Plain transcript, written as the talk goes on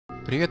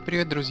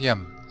Привет, друзья!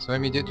 С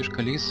вами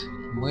дядюшка Лис.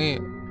 Мы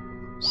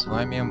с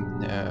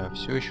вами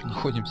все еще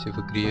находимся в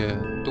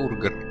игре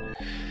Тургор.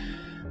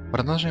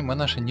 Продолжаем мы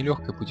наше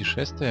нелегкое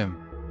путешествие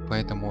по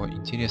этому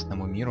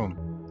интересному миру.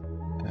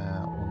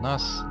 У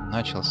нас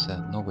начался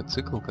новый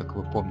цикл, как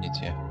вы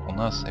помните. У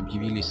нас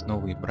объявились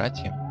новые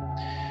братья.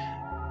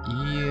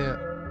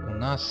 И у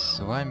нас с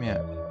вами...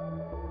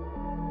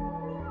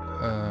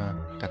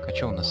 Так, а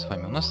что у нас с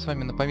вами? У нас с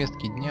вами на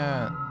повестке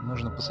дня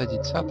нужно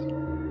посадить сад.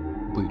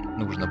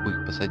 Нужно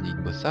бы посадить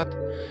сад,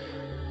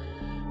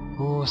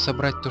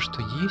 собрать то,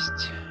 что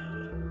есть.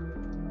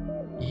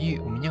 И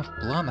у меня в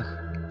планах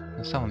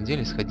на самом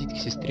деле сходить к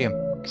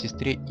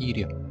сестре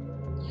Ире.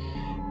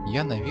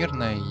 Я,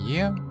 наверное,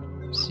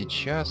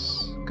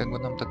 сейчас, как бы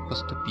нам так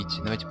поступить?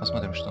 Давайте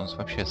посмотрим, что у нас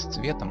вообще с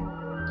цветом.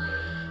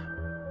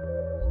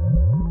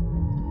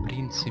 В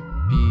принципе...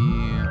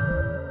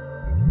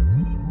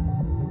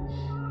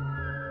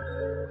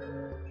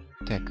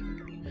 Так.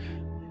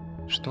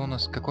 Что у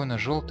нас? Какой у нас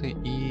желтый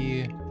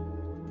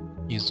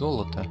и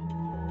золото?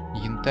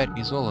 Янтарь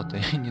и золото.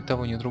 Ни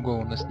того, ни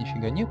другого у нас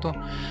нифига нету.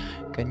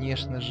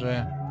 Конечно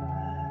же.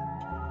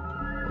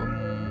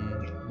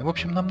 В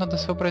общем, нам надо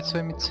собрать с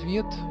вами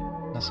цвет,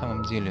 на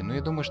самом деле. Но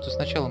я думаю, что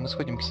сначала мы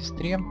сходим к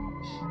сестре,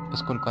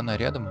 поскольку она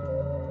рядом.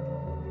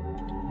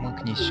 Мы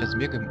к ней сейчас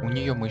бегаем. У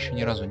нее мы еще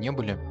ни разу не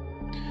были.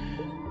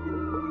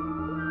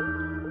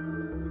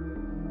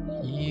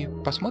 И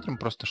посмотрим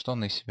просто, что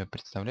она из себя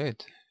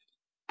представляет.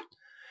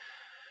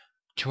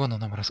 Чего она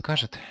нам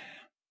расскажет?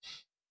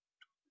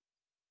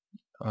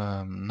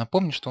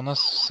 Напомню, что у нас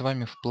с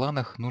вами в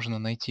планах нужно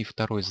найти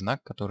второй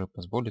знак, который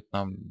позволит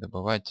нам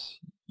добывать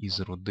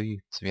из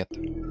руды цвет.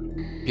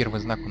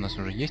 Первый знак у нас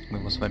уже есть, мы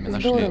его с вами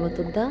нашли. Здорово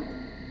тут, да?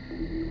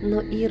 Но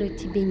Ира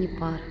тебе не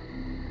пара.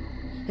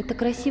 Это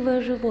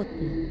красивое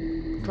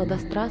животное,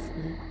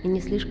 сладострастное и не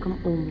слишком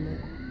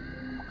умное.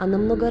 Она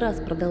много раз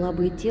продала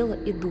бы и тело,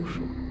 и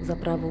душу за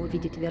право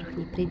увидеть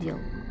верхний предел.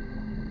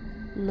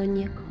 Но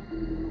некому.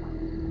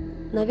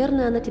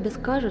 Наверное, она тебе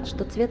скажет,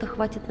 что цвета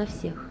хватит на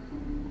всех,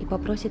 и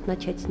попросит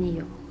начать с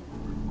нее.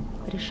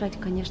 Решать,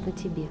 конечно,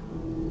 тебе,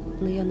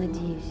 но я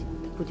надеюсь,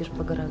 ты будешь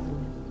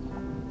благоразумен.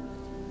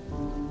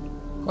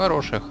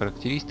 Хорошая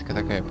характеристика,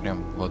 такая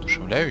прям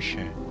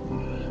воодушевляющая.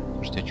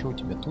 Слушайте, а что у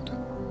тебя тут?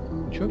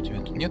 Что у тебя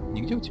тут нет?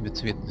 Нигде у тебя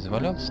цвет не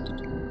завалялся тут?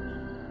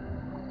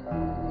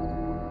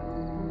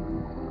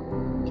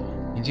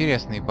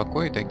 Интересные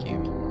покои такие.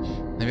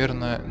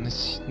 Наверное, на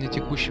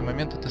текущий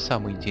момент это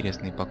самый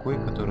интересный покой,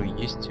 который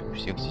есть у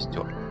всех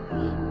сестер.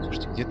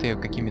 Слушайте, где-то я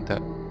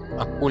какими-то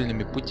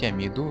окольными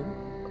путями иду.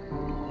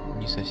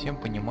 Не совсем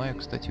понимаю,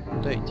 кстати,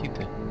 куда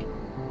идти-то.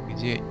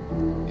 Где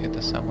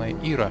эта самая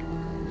Ира?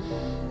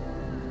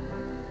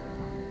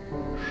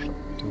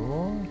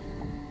 Что?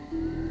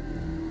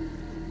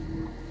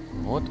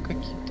 Вот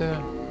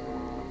какие-то...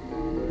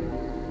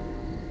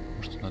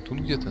 Может, она тут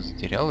где-то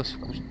затерялась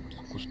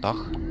в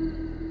кустах?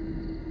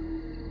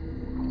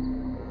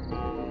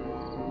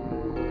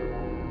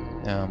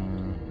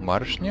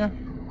 Барышня?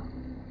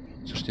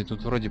 Слушайте,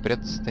 тут вроде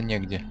прятаться-то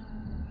негде.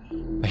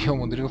 А я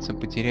умудрился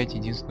потерять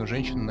единственную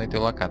женщину на этой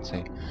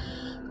локации.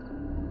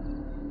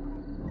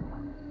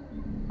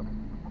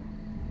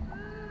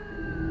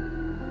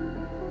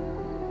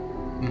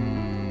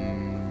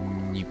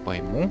 Не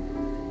пойму.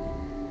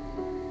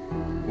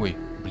 Ой,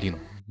 блин,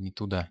 не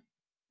туда.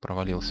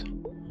 Провалился.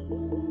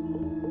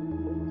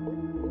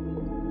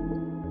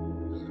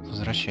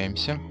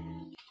 Возвращаемся.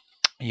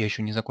 Я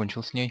еще не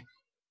закончил с ней.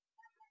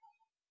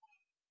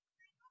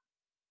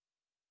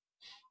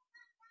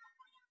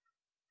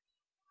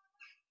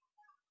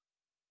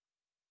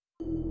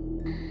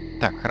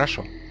 Так,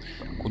 хорошо.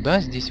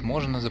 Куда здесь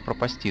можно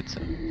запропаститься?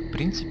 В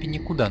принципе,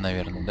 никуда,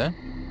 наверное, да?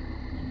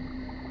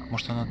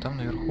 Может, она там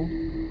наверху?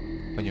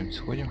 Пойдемте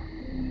сходим.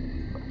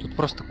 Тут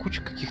просто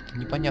куча каких-то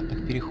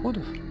непонятных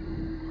переходов.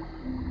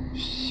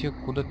 Все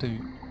куда-то...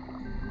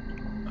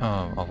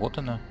 А вот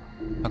она.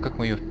 А как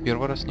мы ее в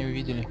первый раз не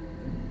увидели?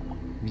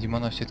 Видимо,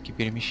 она все-таки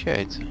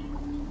перемещается.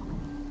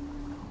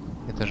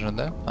 Это же,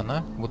 да?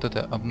 Она? Вот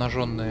эта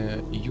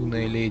обнаженная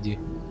юная леди.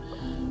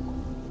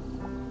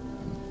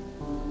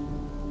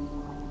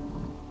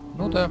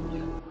 Ну да.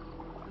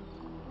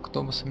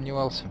 Кто бы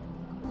сомневался.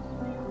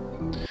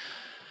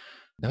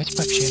 Давайте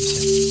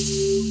пообщаемся.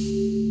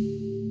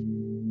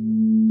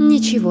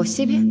 Ничего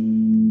себе.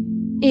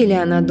 Или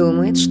она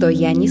думает, что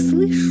я не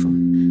слышу?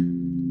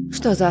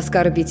 Что за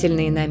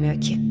оскорбительные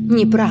намеки?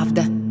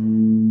 Неправда.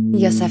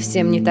 Я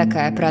совсем не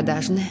такая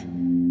продажная.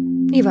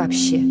 И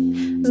вообще,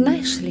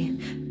 знаешь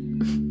ли,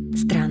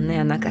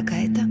 странная она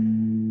какая-то.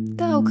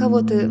 Та, у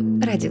кого ты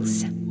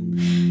родился.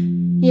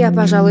 Я,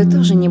 пожалуй,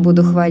 тоже не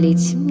буду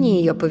хвалить ни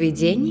ее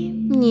поведение,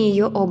 ни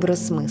ее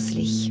образ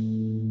мыслей.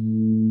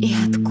 И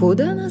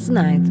откуда она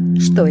знает,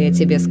 что я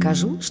тебе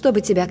скажу, чтобы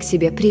тебя к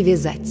себе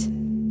привязать?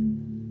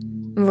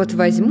 Вот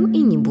возьму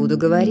и не буду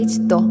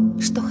говорить то,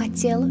 что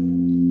хотела.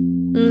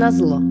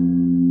 Назло.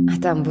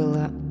 А там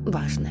было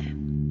важное.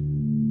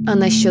 А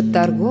насчет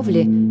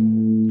торговли,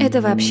 это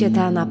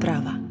вообще-то она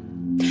права.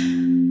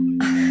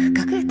 Ах,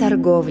 какая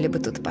торговля бы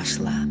тут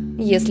пошла.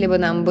 если бы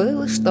нам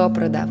было что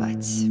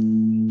продавать.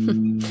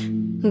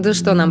 Да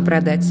что нам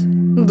продать?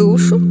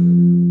 Душу?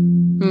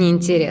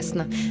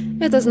 Неинтересно.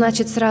 Это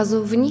значит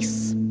сразу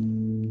вниз.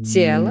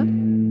 Тело?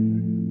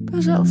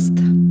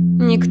 Пожалуйста.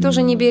 Никто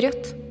же не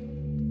берет.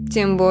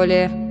 Тем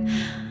более,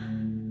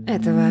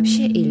 это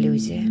вообще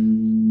иллюзия.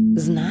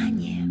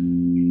 Знание.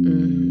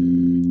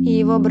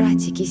 Его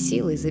братики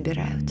силой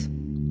забирают.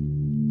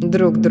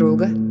 Друг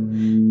друга?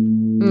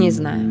 Не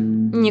знаю.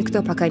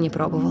 Никто пока не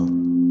пробовал.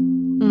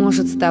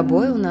 Может, с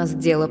тобой у нас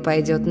дело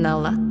пойдет на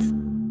лад?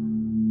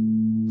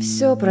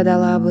 Все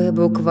продала бы,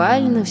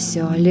 буквально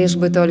все, лишь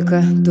бы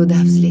только туда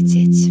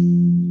взлететь.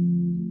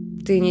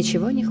 Ты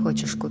ничего не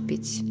хочешь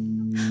купить?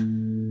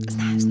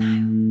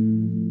 Знаю.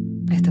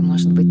 Это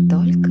может быть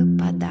только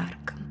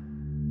подарком.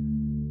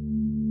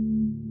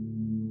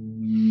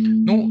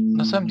 Ну,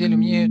 на самом деле,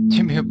 мне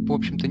тебе, в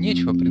общем-то,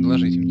 нечего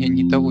предложить. У меня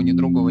ни того, ни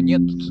другого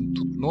нет.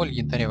 Тут 0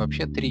 янтаря,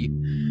 вообще 3.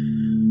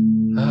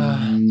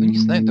 Ну, не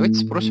знаю, давайте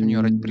спросим у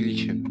нее ради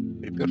приличия.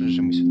 Приперлись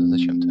же мы сюда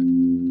зачем-то.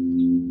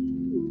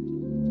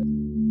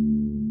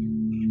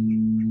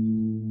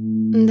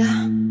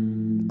 Да,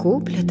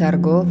 купля,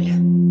 торговля.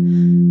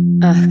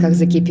 Ах, как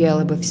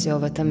закипело бы все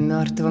в этом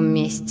мертвом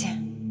месте.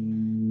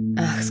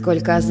 Ах,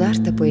 сколько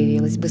азарта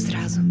появилось бы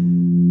сразу.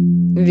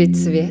 Ведь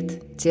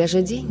цвет — те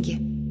же деньги.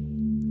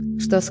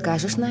 Что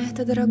скажешь на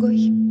это,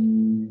 дорогой?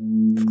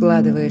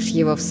 Вкладываешь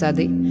его в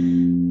сады,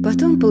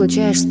 потом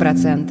получаешь с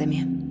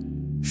процентами.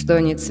 Что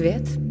не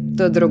цвет,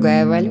 то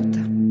другая валюта.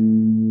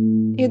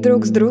 И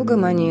друг с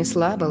другом они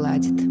слабо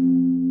ладят.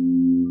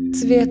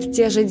 Цвет —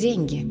 те же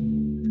деньги.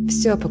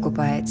 Все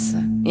покупается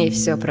и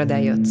все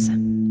продается.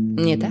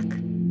 Не так?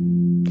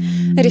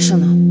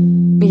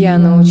 Решено. Я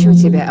научу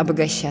тебя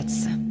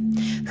обогащаться.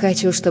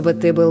 Хочу, чтобы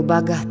ты был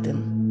богатым.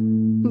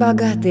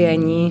 Богатые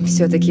они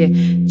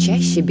все-таки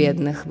чаще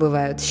бедных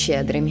бывают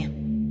щедрыми.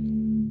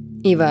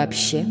 И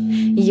вообще,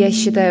 я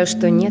считаю,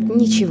 что нет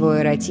ничего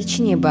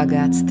эротичнее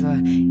богатства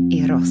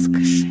и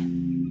роскоши.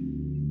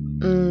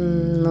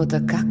 Ну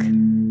так как?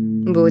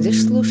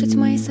 Будешь слушать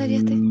мои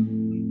советы?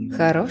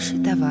 Хороший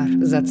товар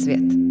за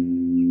цвет.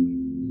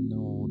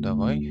 Ну,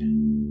 давай.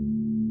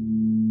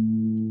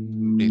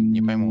 Блин,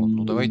 не пойму.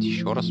 Ну, давайте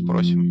еще раз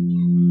спросим.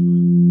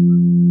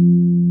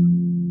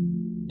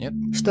 Нет?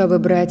 Чтобы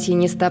братья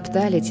не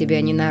стоптали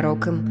тебя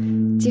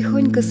ненароком,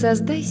 тихонько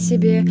создай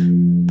себе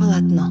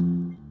полотно.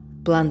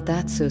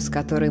 Плантацию, с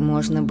которой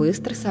можно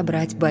быстро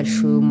собрать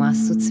большую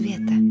массу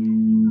цвета.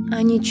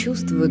 Они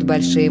чувствуют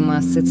большие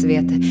массы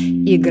цвета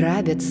и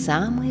грабят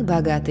самые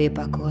богатые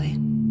покои.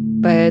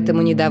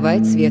 Поэтому не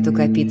давай цвету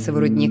копиться в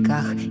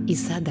рудниках и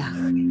садах.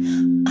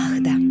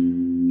 Ах да,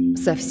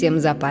 совсем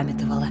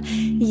запамятовала.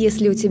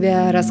 Если у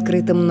тебя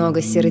раскрыто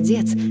много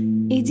сердец,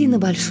 иди на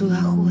большую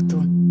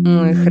охоту,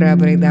 мой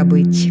храбрый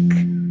добытчик.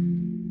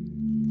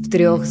 В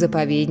 3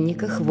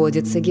 заповедниках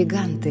водятся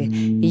гиганты: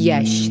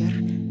 ящер,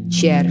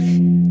 червь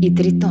и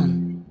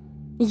тритон.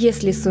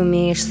 Если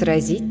сумеешь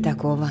сразить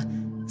такого,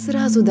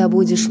 сразу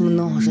добудешь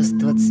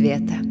множество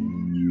цвета.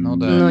 Ну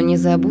да. Но не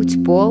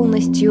забудь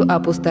полностью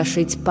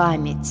опустошить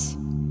память,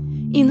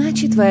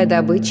 иначе твоя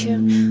добыча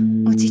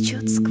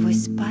утечет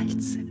сквозь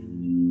пальцы.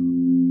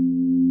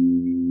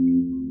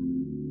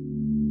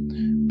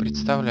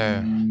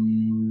 Представляю.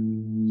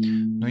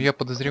 Но я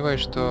подозреваю,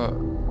 что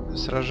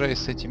сражаясь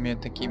с этими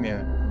такими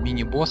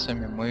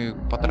мини-боссами, мы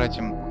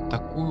потратим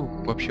такую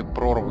вообще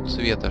прорву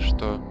цвета,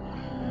 что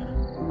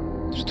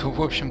в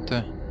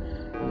общем-то,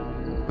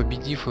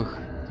 победив их,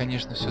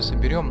 конечно, все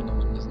соберем,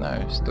 но не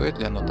знаю, стоит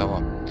ли оно того.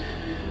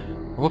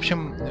 В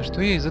общем,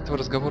 что я из этого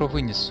разговора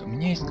вынес? У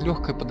меня есть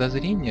легкое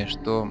подозрение,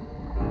 что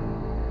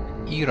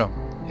Ира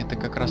 — это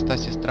как раз та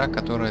сестра,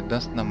 которая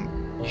даст нам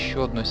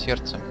еще одно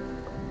сердце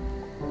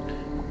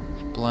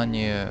в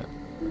плане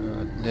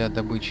для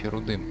добычи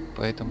руды.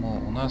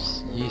 Поэтому у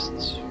нас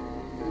есть,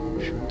 в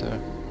общем-то...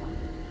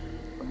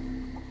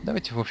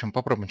 Давайте, в общем,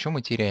 попробуем. Что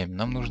мы теряем?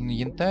 Нам нужен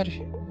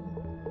янтарь.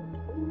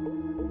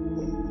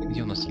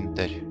 Где у нас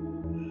янтарь?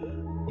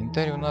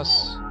 Янтарь у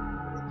нас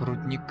в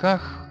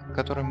рудниках,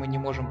 которым мы не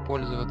можем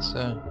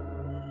пользоваться.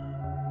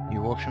 И,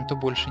 в общем-то,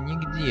 больше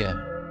нигде.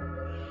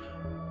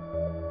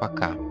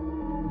 Пока.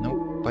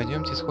 Ну,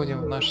 пойдемте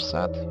сходим в наш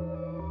сад.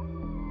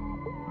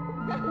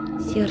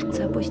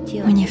 Сердце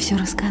опустело. Мне все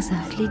рассказал.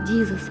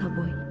 Следи за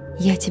собой.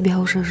 Я тебя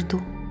уже жду.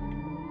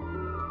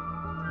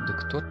 Да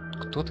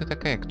кто ты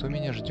такая? Кто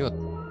меня ждет?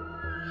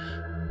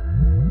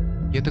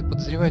 Я так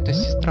подозреваю, это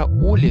сестра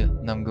Оли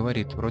нам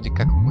говорит. Вроде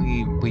как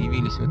мы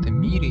появились в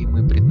этом мире, и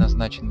мы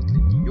предназначены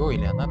для нее,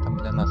 или она там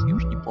для нас, я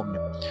уже не помню.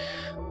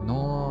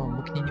 Но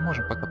мы к ней не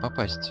можем пока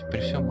попасть. При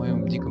всем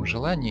моем диком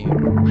желании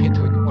мы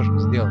этого не можем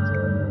сделать.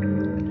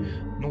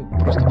 Ну,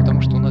 просто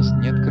потому что у нас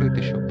не открыт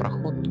еще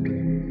проход.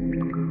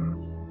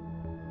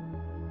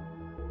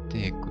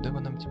 Так, куда бы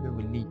нам тебя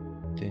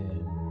влить-то?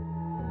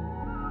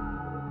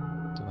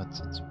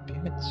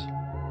 25.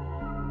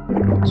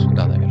 Вот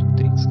сюда, наверное,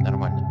 30,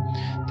 нормально.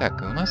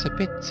 Так, у нас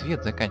опять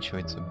цвет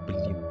заканчивается,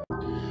 блин.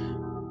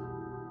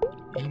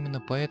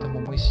 Именно поэтому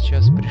мы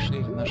сейчас пришли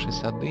в наши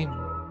сады.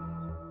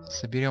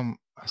 Соберем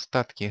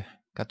остатки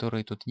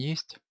которые тут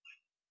есть,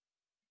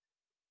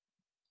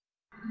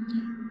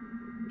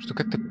 что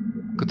как-то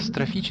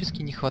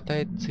катастрофически не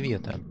хватает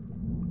цвета.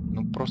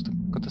 Ну, просто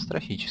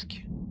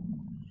катастрофически.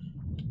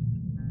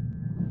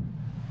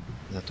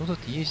 Зато тут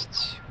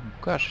есть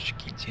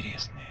букашечки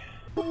интересные.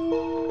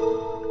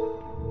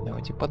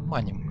 Давайте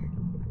подманим.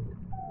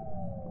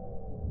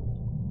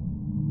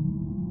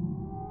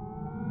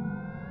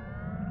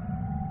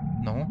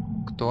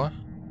 Ну, кто?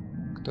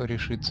 Кто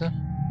решится?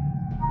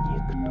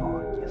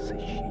 Никто не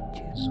защитит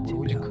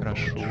Звук тебя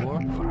хорошо.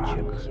 лучше,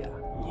 чем я,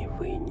 не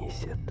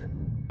вынесет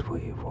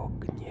твоего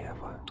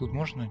гнева. Тут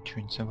можно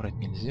что-нибудь собрать?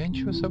 Нельзя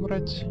ничего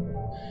собрать.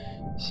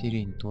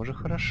 Сирень тоже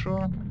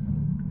хорошо.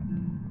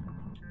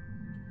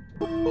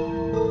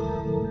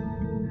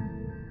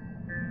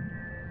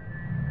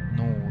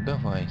 Ну,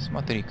 давай,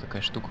 смотри,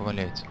 какая штука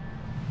валяется.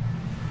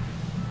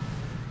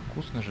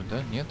 Вкусно же,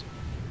 да? Нет?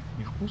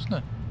 Не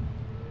вкусно?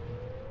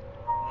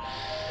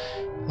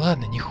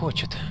 Ладно, не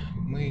хочет.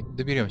 Мы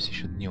доберемся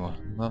еще до него.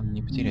 Главное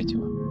не потерять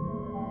его.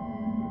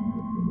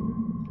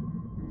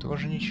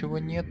 Тоже ничего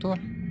нету.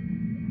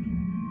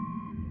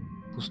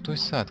 Пустой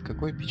сад.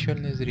 Какое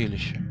печальное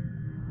зрелище.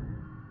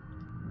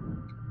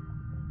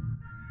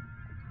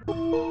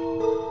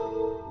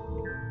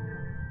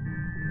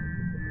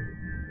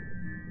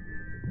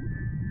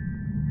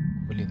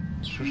 Блин,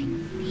 что же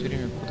все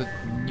время куда-то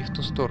не в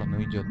ту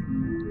сторону идет?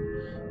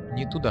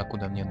 Не туда,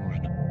 куда мне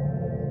нужно.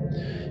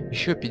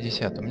 Еще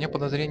 50. У меня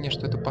подозрение,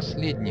 что это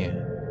последний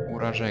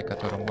урожай,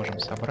 который мы можем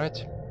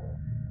собрать.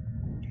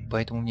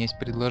 Поэтому у меня есть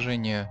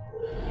предложение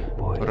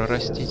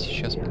прорастить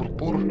сейчас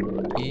пурпур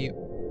и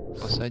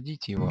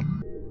посадить его.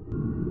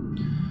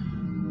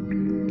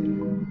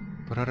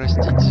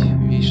 Прорастить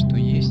весь, что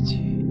есть,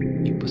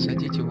 и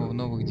посадить его в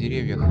новых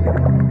деревьях.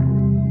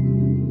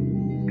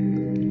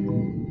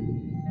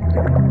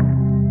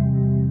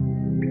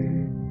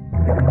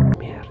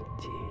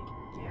 Смерти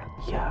нет,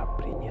 я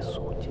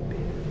принесу тебе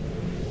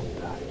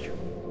удачу.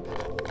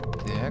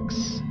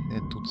 Такс,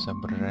 тут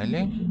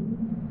собрали.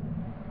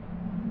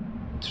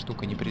 Эта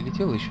штука не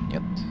прилетела еще?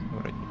 Нет,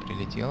 вроде не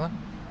прилетела.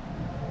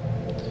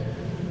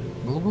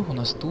 Голубых у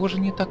нас тоже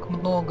не так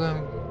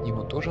много.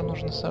 Его тоже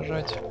нужно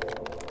сажать.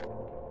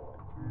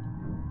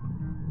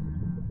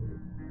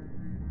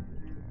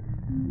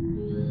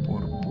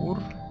 Пурпур.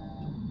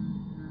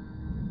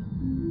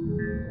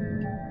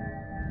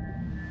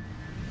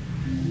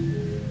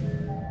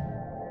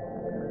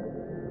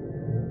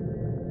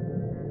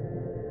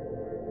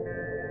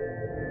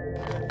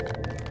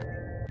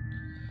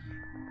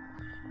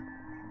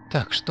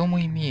 Так, что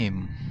мы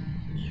имеем?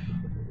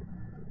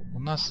 У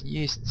нас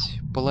есть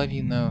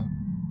половина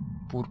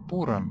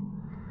пурпура.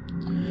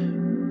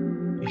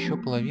 Еще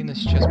половина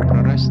сейчас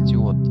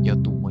прорастет, я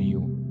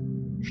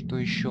думаю. Что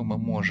еще мы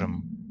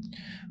можем?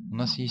 У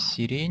нас есть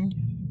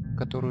сирень,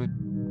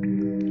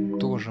 которую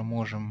тоже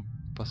можем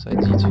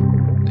посадить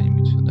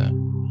куда-нибудь сюда.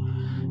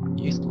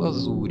 Есть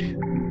лазурь,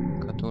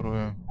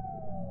 которую...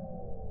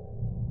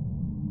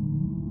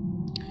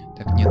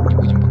 Так, нет, не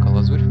будем пока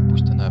лазурь,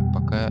 пусть она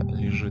пока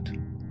лежит.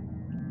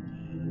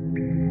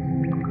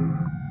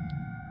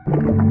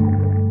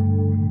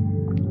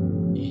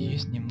 И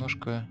есть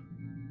немножко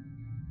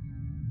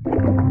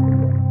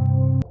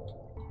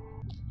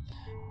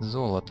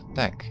золота.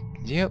 Так,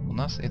 где у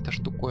нас эта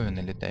штуковина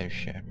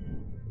летающая?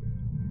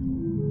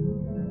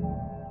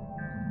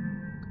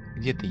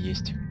 Где ты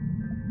есть?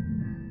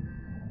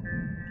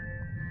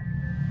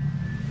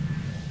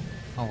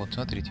 А вот,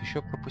 смотрите,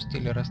 еще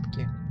пропустили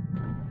ростки.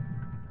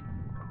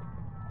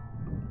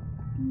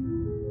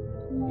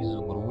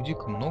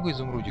 Изумрудик, много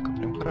изумрудика,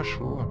 прям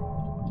хорошо.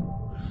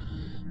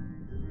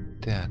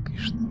 Так, и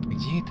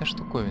где эта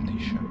штуковина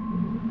еще?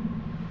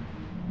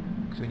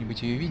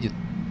 Кто-нибудь ее видит?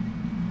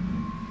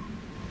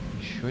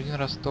 Еще один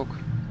росток.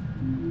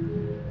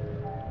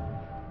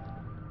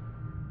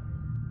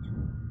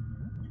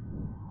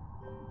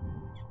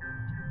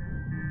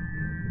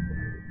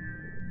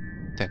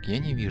 Так, я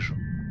не вижу.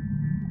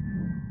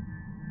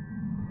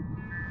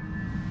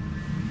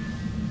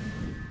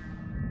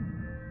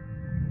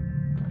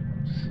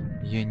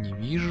 Я не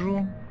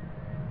вижу.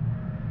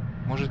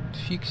 Может,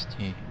 фиг с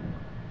ней?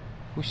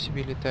 Пусть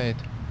себе летает.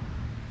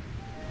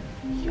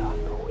 Я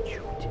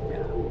научу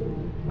тебя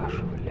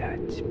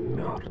оживлять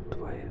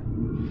мертвое.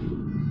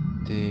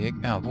 Так,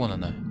 а, вон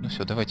она. Ну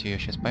все, давайте ее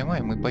сейчас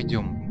поймаем и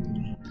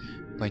пойдем.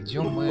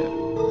 Пойдем мы,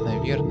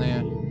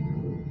 наверное...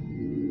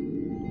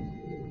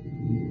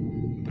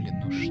 Блин,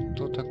 ну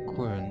что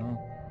такое, ну...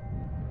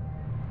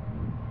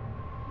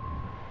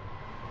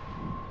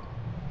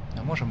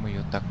 А можем мы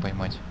ее так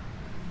поймать?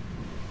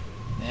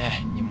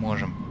 Не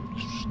можем.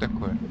 Что ж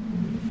такое?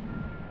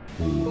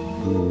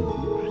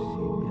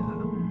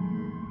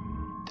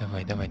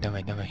 Давай, давай,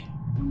 давай, давай.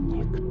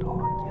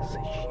 Никто не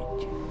защитит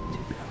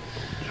тебя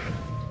лучше.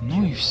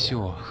 Ну и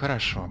все,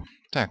 хорошо.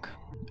 Так,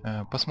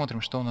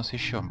 посмотрим, что у нас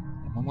еще.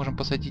 Мы можем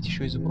посадить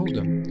еще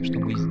изумруда, что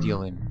мы и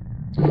сделаем.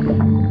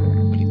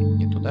 Блин,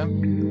 не туда.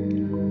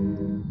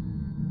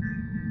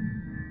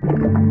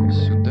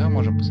 Сюда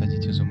можем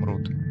посадить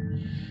изумруд.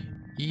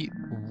 И,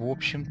 в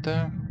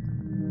общем-то,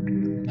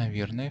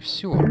 наверное,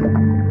 все.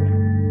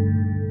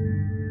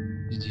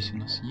 Здесь у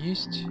нас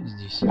есть,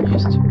 здесь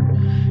есть.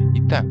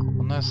 Итак,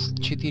 у нас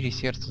 4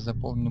 сердца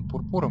заполнены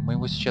пурпуром. Мы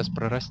его сейчас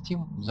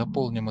прорастим,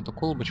 заполним эту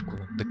колбочку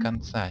до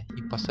конца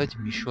и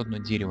посадим еще одно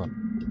дерево.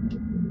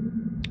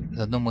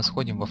 Заодно мы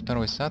сходим во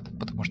второй сад,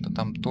 потому что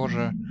там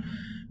тоже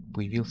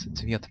появился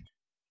цвет.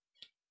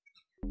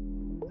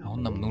 А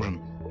он нам нужен.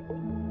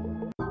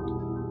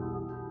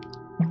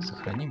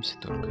 Сохранимся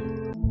только.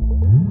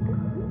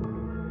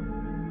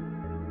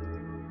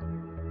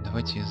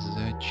 Давайте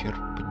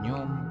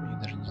зачерпнем. Я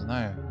даже не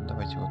знаю.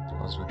 Давайте вот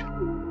лазурь.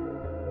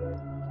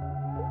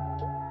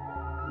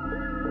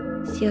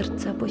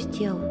 Сердце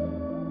опустело.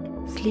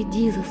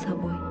 Следи за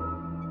собой.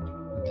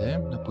 Да,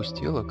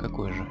 опустело?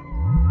 Какой же?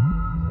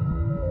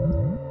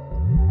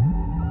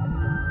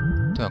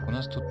 Так, у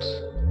нас тут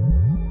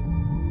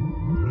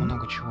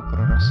много чего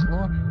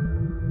проросло.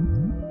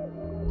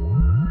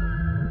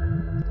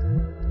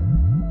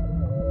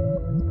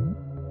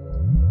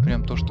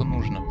 Прям то, что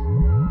нужно.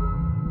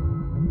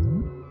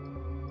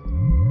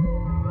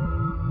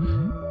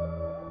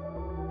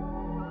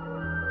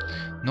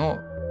 Но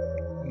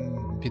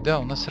беда,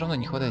 у нас все равно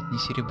не хватает ни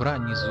серебра,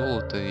 ни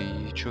золота,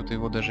 и что-то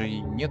его даже и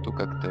нету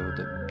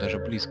как-то, даже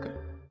близко.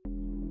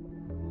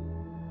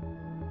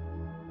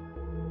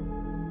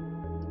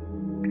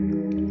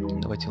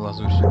 Давайте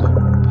лазурь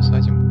сюда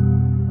посадим.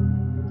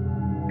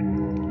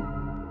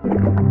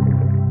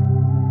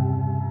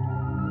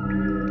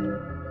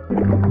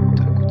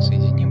 Так, вот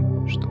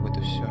соединим, чтобы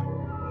это все.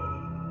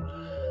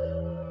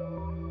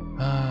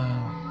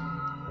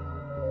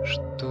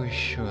 Что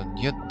еще?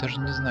 Я даже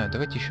не знаю.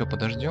 Давайте еще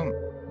подождем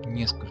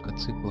несколько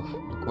циклов,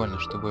 буквально,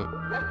 чтобы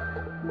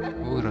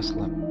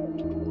выросло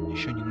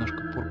еще немножко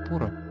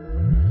пурпура.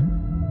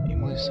 И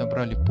мы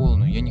собрали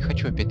полную. Я не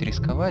хочу опять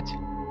рисковать.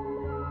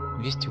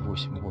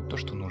 208, вот то,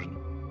 что нужно.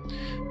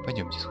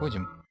 Пойдемте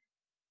сходим.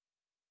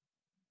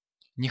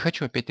 Не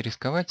хочу опять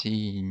рисковать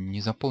и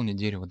не заполнить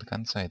дерево до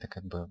конца. Это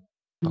как бы,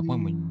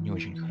 по-моему, не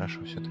очень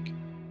хорошо все-таки.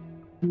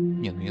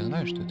 Не, ну я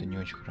знаю, что это не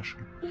очень хорошо.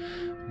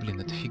 Блин,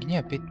 эта фигня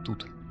опять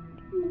тут.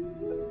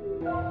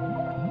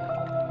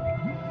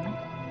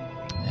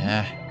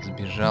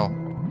 Сбежал.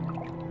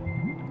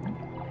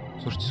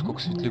 Слушайте,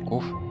 сколько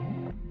светляков.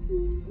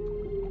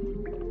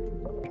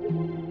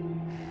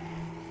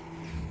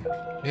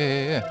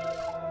 Ты,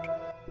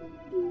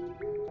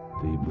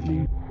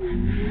 блин.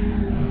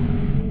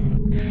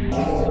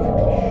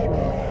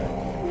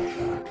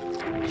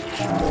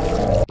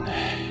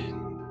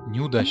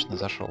 Неудачно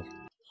зашел.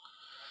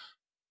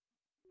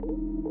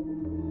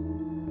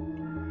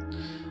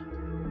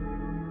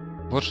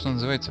 Вот что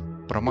называется,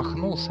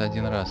 промахнулся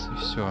один раз и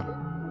все.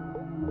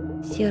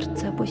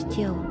 Сердце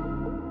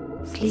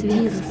опустело.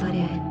 Следи за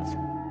собой.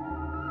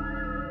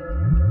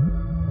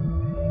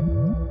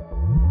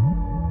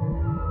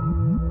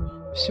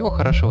 Все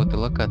хорошо в этой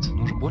локации,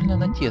 но уж больно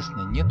она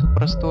тесная. Нету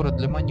простора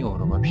для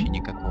маневра вообще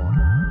никакого.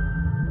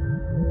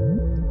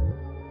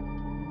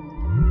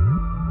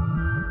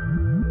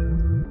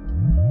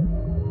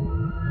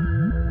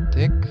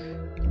 Так.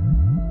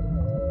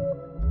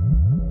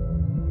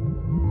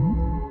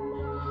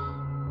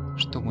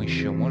 Что мы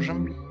еще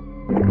можем?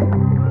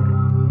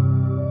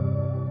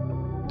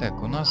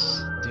 Так, у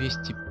нас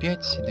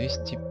 205,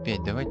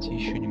 205. Давайте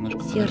еще немножко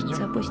подождем.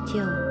 Сердце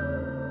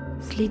опустело.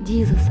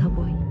 Следи за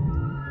собой.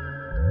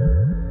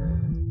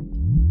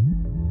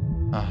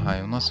 Ага,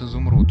 и у нас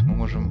изумруд. Мы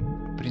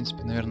можем, в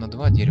принципе, наверное,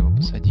 2 дерева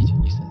посадить,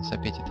 если нас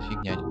опять эта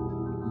фигня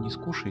не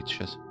скушает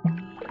сейчас.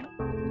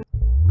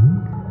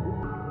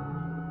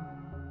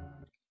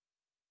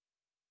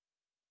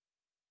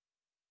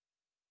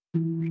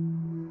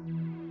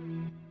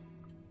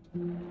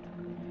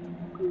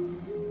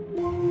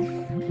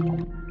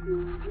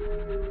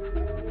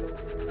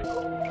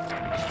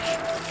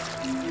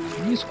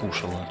 Не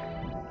скушала.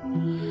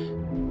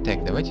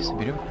 Так, давайте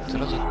соберем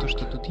сразу то,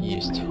 что тут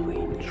есть.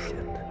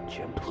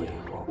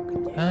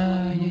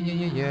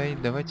 Ай-яй-яй-яй,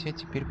 давайте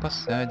теперь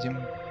посадим.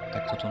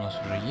 Так, тут у нас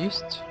уже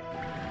есть.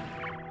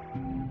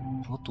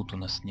 Вот тут у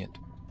нас нет.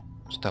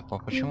 Стоп, а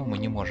почему мы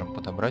не можем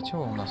подобрать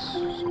его? У нас,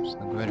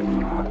 собственно говоря,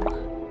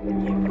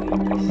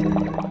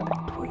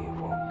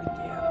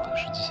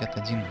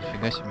 61,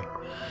 нифига себе.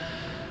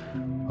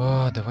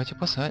 Давайте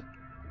посадим.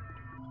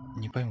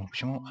 Не пойму,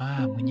 почему...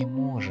 мы не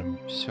можем.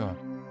 Все,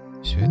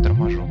 я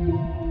торможу.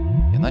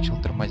 Я начал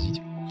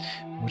тормозить.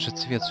 Мы же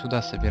цвет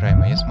сюда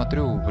собираем, а я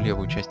смотрю в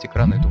левую часть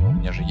экрана и думаю, у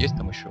меня же есть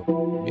там еще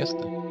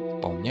место.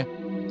 Вполне.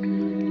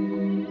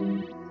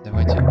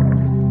 Давайте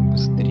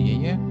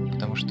быстрее,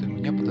 потому что у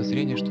меня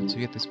подозрение, что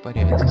цвет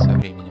испаряется со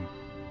временем.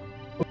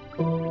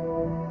 Ну,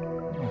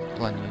 в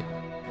плане...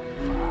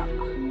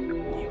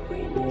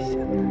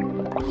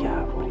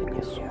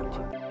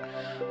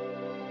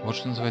 Вот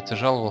что называется,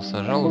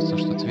 жаловался,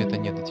 что цвета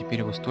нет, и теперь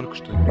его столько,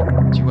 что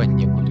девать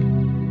некуда.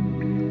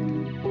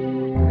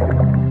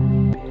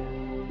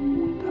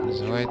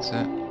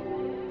 Называется,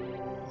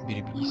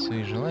 береги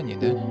свои желания,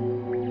 да?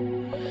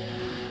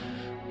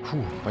 Фу,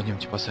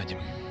 пойдемте посадим.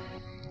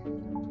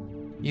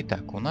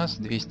 Итак, у нас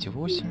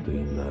 208. Ты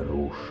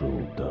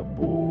нарушил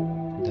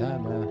табу. Да,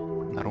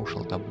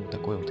 нарушил табу,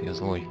 такой вот я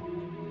злой.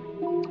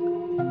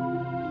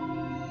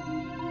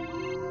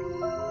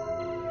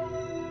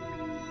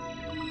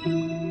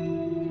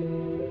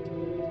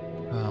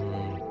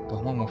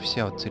 По-моему,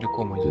 вся вот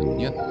целиком идет,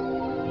 нет?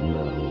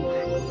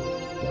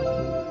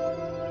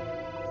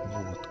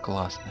 Вот,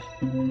 классно.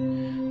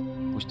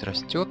 Пусть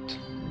растет.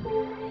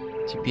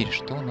 Теперь,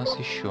 что у нас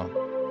еще?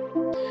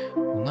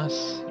 У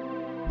нас...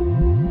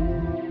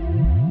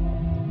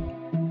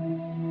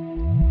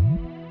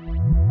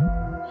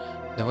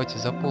 Давайте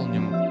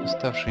заполним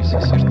оставшиеся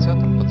сердца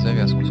там под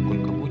завязку,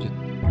 сколько будет.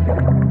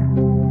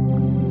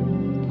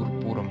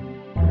 Пурпуром.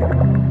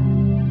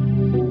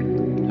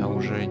 А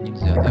уже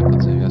нельзя, да,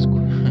 под завязку?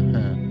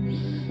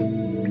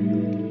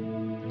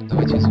 Ну,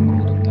 давайте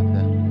изумрудом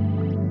тогда.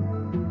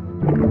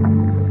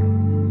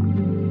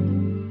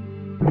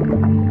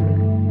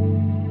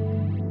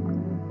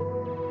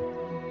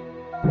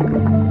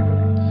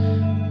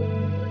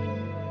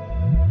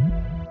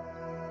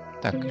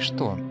 Так, и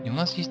что? И у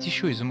нас есть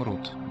еще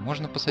изумруд.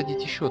 Можно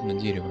посадить еще одно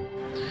дерево.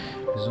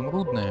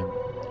 Изумрудное.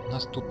 У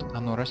нас тут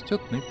оно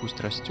растет, ну и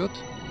пусть растет.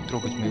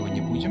 Трогать мы его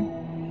не будем.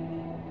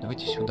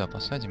 Давайте сюда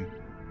посадим.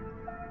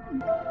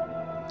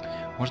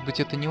 Может быть,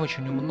 это не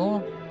очень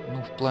умно,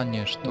 ну, в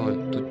плане, что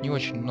тут не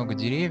очень много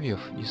деревьев,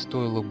 и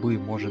стоило бы,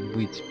 может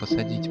быть,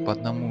 посадить по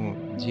одному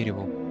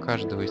дереву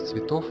каждого из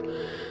цветов.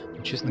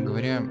 Но, честно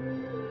говоря,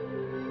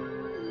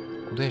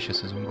 куда я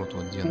сейчас изумруд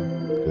вот дену?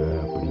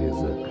 Капли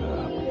за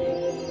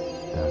каплей,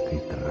 так и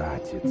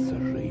тратится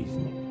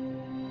жизнь.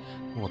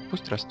 Вот,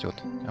 пусть растет.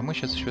 А мы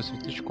сейчас еще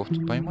светлячков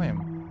тут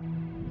поймаем.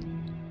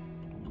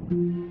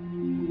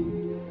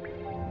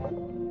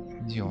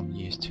 Где он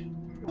есть?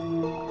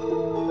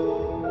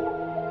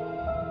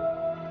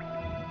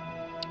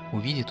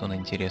 Увидит он,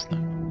 интересно.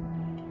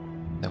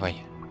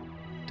 Давай,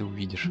 ты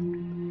увидишь.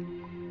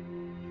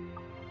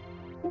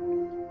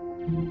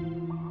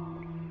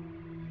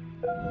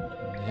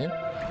 Да?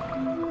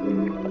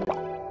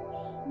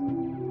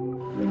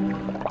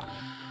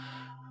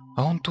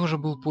 А он тоже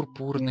был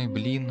пурпурный,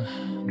 блин.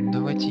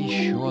 Давайте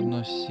еще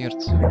одно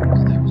сердце. Не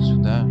знаю, вот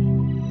сюда.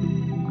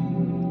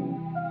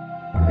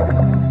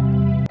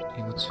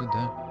 И вот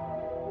сюда.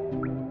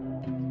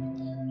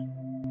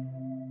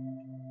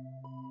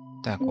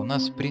 Так, у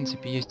нас, в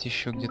принципе, есть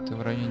еще где-то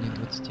в районе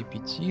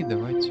 25.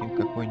 Давайте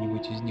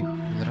какой-нибудь из них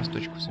из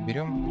росточков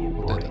соберем. Не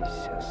вот бойся этот.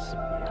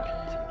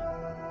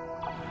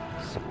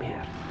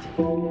 смерти.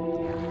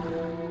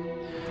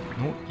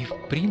 Ну и,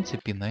 в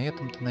принципе, на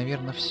этом-то,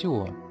 наверное,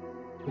 все.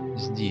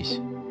 Здесь.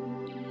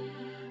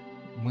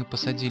 Мы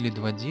посадили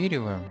 2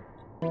 дерева.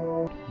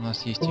 У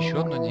нас есть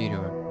еще одно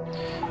дерево.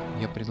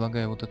 Я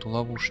предлагаю вот эту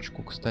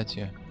ловушечку,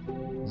 кстати,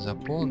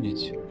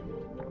 заполнить.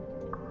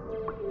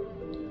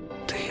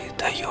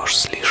 Даешь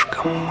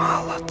слишком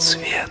мало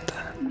цвета.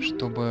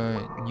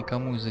 Чтобы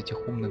никому из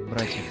этих умных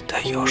братьев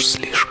Даешь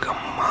слишком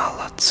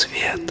мало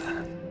цвета.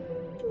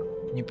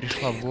 не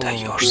пришла в голову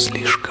Даешь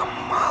слишком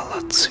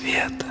мало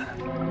цвета.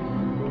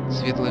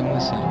 светлая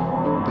мысль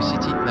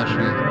посетить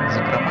наши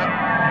закрома.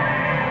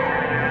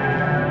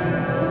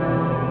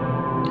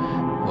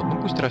 Вот,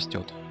 ну пусть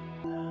растет.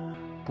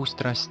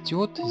 Пусть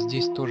растет.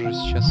 Здесь тоже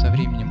сейчас со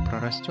временем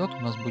прорастет.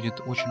 У нас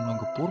будет очень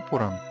много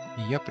пурпура.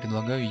 И я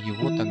предлагаю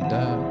его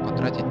тогда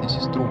потратить на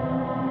сестру.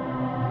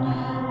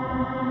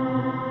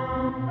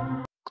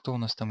 Кто у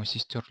нас там из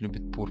сестер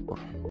любит пурпур?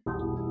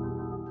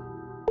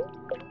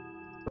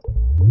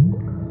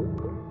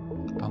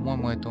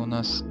 По-моему, это у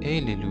нас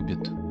Элли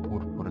любит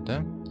пурпур,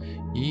 да?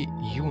 И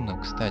Юна,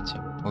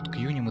 кстати. Вот к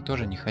Юне мы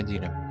тоже не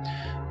ходили.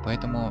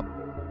 Поэтому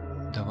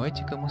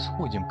давайте-ка мы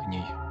сходим к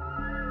ней.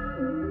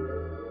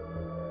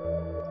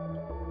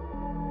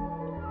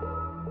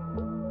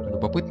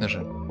 Любопытно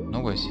же.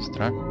 Новая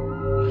сестра.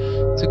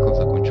 Цикл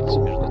закончился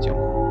между тем.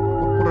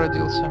 Пурпур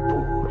родился.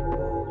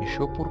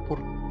 Еще пурпур.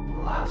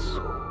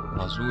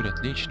 Лазурь,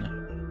 отлично.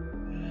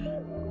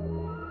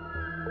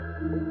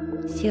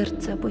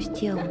 Сердце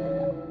опустело.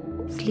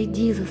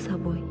 Следи за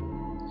собой.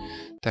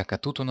 Так, а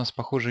тут у нас,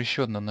 похоже,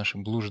 еще одна наша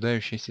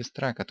блуждающая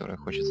сестра, которая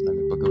хочет с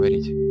нами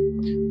поговорить.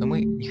 Но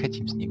мы не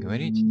хотим с ней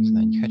говорить. Не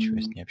знаю, не хочу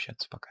я с ней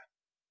общаться пока.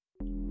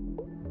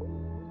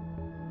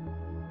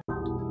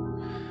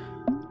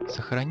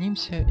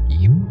 Сохранимся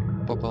и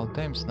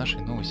поболтаем с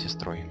нашей новой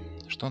сестрой.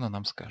 Что она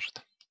нам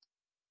скажет?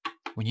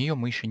 У нее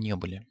мы еще не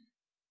были.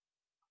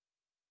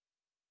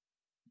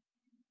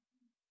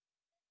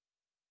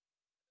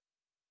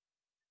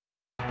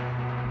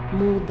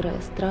 Мудрая,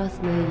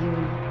 страстная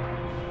Юна.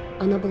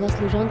 Она была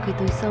служанкой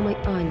той самой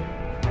Ани.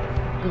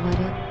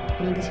 Говорят,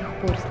 она до сих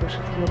пор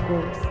слышит ее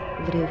голос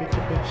в реве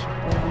кипящих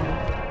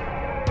половинок.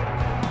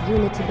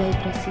 Юна тебя и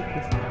просить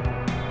не станет.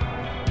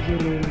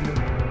 Юна умна.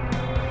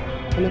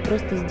 Она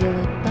просто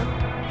сделает так,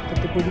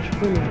 что ты будешь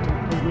вынужден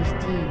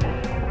вознести ее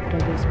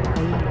ради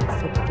успокоения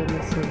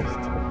собственной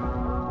совести.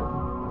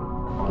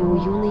 И у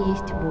Юны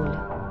есть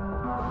воля.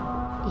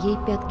 Ей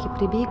пятки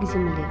прибей к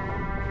земле,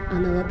 а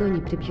на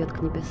ладони прибьет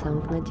к небесам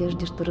в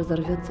надежде, что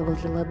разорвется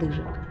возле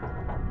лодыжек.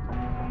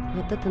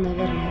 Вот это,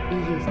 наверное, и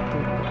есть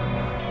Тургор.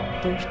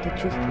 То, что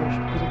чувствуешь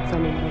перед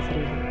самым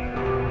разрывом.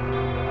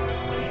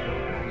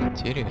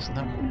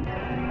 Интересно.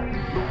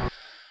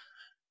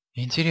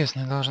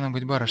 Интересная должна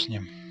быть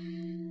барышня.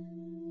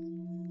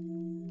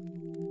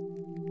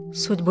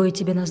 Судьбой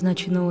тебе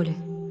назначена Оля.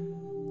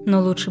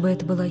 Но лучше бы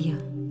это была я.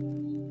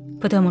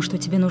 Потому что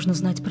тебе нужно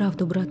знать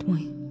правду, брат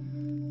мой.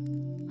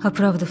 А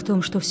правда в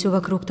том, что все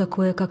вокруг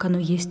такое, как оно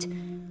есть,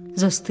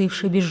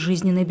 застывшее,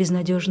 безжизненное,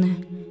 безнадежное,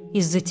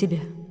 из-за тебя.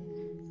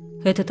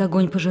 Этот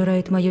огонь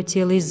пожирает мое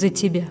тело из-за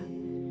тебя.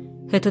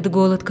 Этот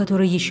голод,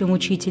 который еще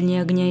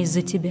мучительнее огня,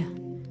 из-за тебя.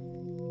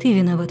 Ты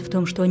виноват в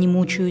том, что они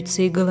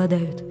мучаются и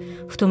голодают,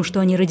 в том, что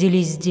они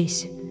родились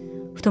здесь,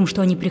 в том,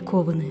 что они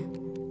прикованы.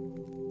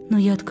 Но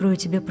я открою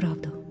тебе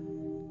правду.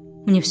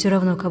 Мне все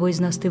равно, кого из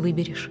нас ты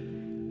выберешь.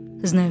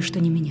 Знаю, что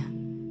не меня.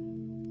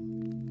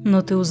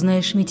 Но ты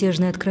узнаешь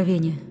мятежное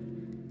откровение.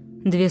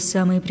 2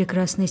 самые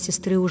прекрасные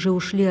сестры уже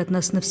ушли от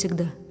нас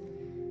навсегда.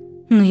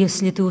 Но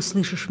если ты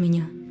услышишь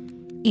меня,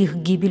 их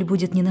гибель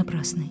будет не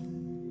напрасной.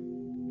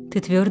 Ты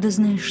твердо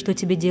знаешь, что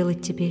тебе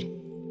делать теперь?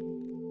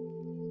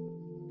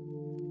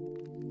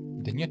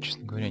 Да нет,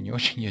 честно говоря, не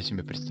очень я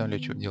себе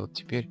представляю, что делать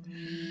теперь.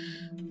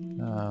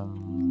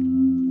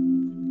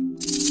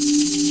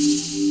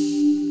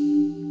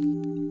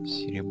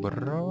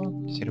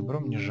 Серебро. Серебро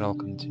мне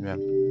жалко на тебя.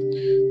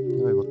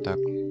 Давай вот так.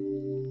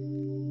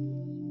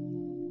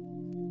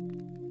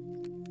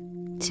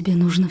 Тебе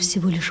нужно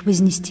всего лишь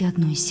вознести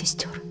одну из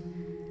сестер.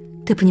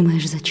 Ты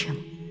понимаешь, зачем?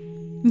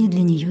 Не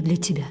для нее, для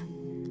тебя.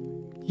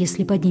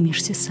 Если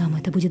поднимешься сам,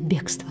 это будет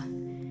бегство.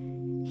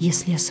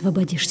 Если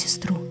освободишь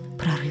сестру,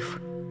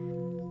 прорыв.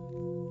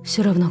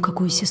 Все равно,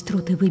 какую сестру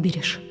ты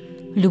выберешь.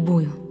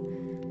 Любую.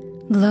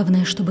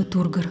 Главное, чтобы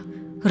Тургор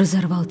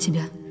разорвал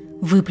тебя,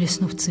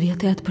 выплеснув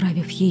цвет и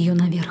отправив ее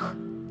наверх.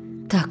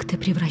 Так ты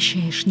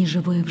превращаешь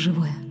неживое в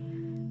живое.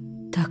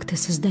 Так ты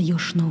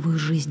создаешь новую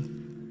жизнь.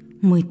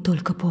 Мы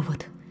только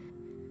повод.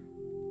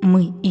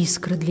 Мы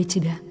искра для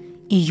тебя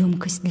и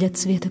емкость для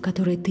цвета,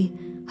 который ты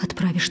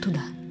отправишь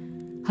туда,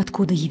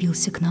 откуда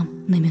явился к нам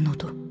на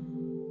минуту.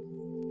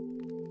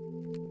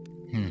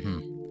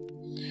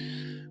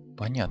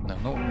 Понятно.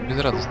 Ну,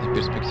 безрадостная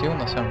перспектива,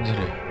 на самом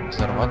деле,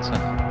 взорваться,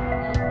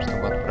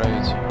 чтобы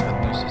отправить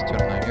одну из сестер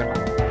наверх.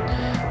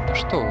 Ну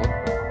что, вот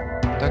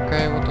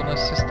такая вот у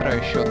нас сестра,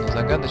 еще одна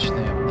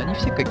загадочная. Они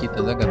все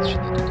какие-то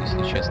загадочные тут,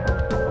 если честно.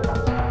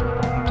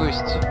 Ну, то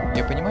есть,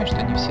 я понимаю, что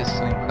они все со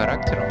своим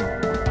характером,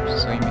 со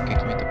своими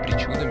какими-то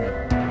причудами.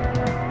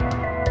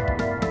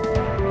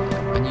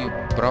 Они,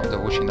 правда,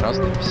 очень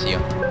разные все.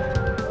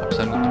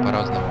 Абсолютно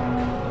по-разному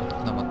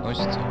к нам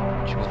относятся,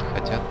 чего-то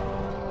хотят.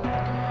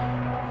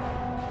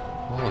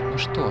 Вот, ну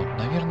что,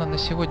 наверное, на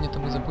сегодня-то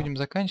мы будем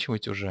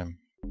заканчивать уже.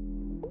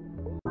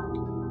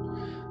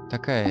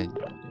 Такая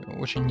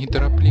очень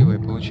неторопливая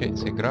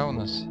получается игра у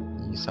нас.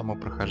 И само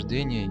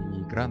прохождение,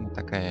 и игра она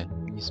такая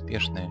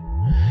неспешная.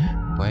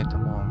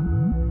 Поэтому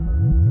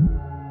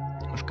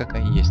уж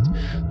какая есть.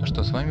 Ну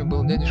что, с вами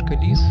был дядюшка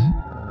Лис.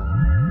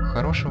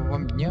 Хорошего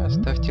вам дня,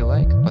 ставьте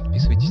лайк,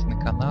 подписывайтесь на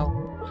канал.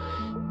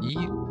 И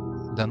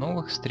до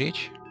новых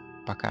встреч.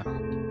 Пока.